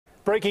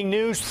Breaking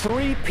news,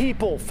 3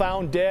 people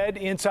found dead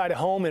inside a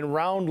home in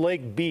Round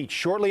Lake Beach.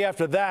 Shortly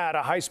after that,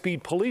 a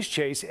high-speed police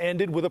chase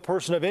ended with a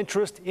person of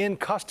interest in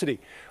custody.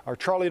 Our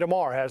Charlie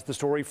DeMar has the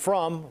story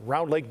from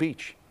Round Lake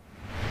Beach.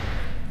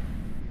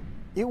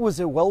 It was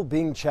a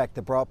well-being check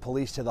that brought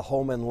police to the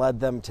home and led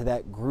them to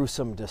that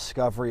gruesome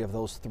discovery of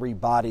those 3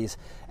 bodies.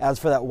 As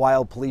for that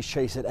wild police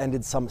chase, it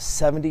ended some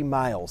 70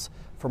 miles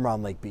from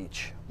Round Lake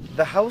Beach.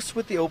 The house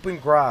with the open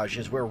garage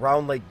is where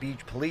Round Lake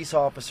Beach police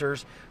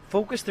officers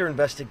focused their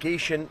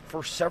investigation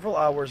for several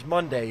hours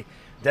Monday.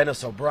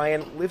 Dennis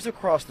O'Brien lives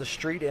across the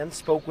street and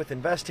spoke with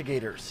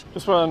investigators.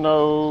 Just want to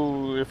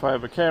know if I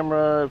have a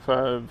camera, if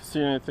I've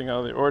seen anything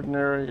out of the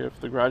ordinary,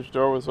 if the garage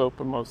door was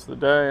open most of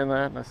the day and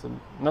that. And I said,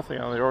 nothing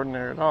out of the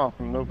ordinary at all.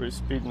 Nobody's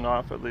speeding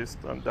off, at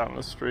least down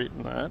the street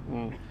and that.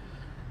 And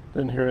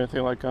didn't hear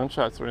anything like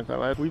gunshots or anything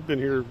like that. We've been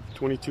here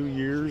 22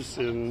 years,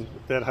 and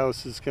that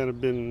house has kind of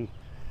been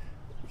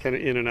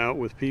in and out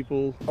with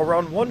people.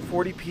 Around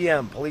 1:40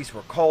 p.m., police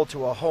were called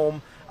to a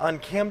home on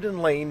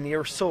Camden Lane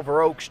near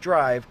Silver Oaks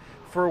Drive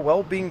for a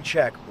well-being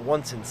check.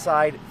 Once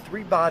inside,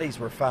 3 bodies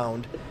were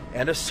found,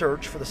 and a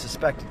search for the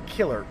suspected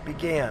killer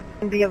began.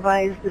 Be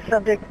advised, the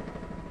subject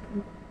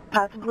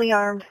possibly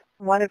armed,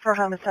 wanted for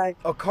homicide.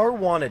 A car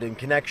wanted in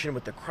connection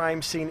with the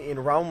crime scene in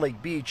Round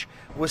Lake Beach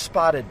was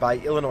spotted by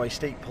Illinois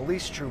State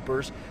Police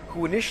troopers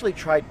who initially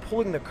tried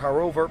pulling the car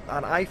over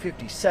on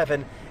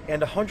I-57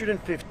 and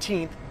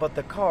 115th, but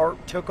the car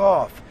took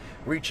off,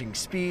 reaching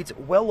speeds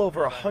well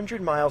over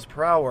 100 miles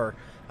per hour,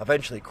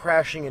 eventually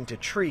crashing into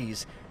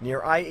trees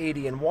near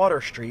I-80 and Water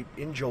Street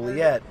in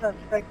Joliet.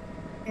 Suspect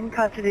in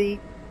custody,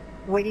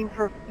 waiting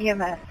for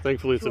EMS.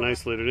 Thankfully, it's an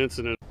isolated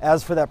incident.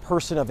 As for that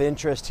person of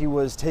interest, he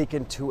was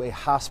taken to a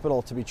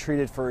hospital to be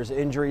treated for his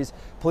injuries.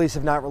 Police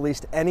have not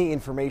released any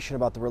information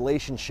about the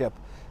relationship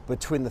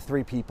between the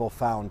 3 people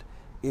found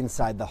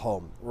inside the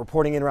home.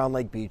 Reporting in Round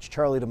Lake Beach,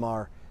 Charlie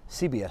DeMar,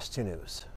 CBS 2 News.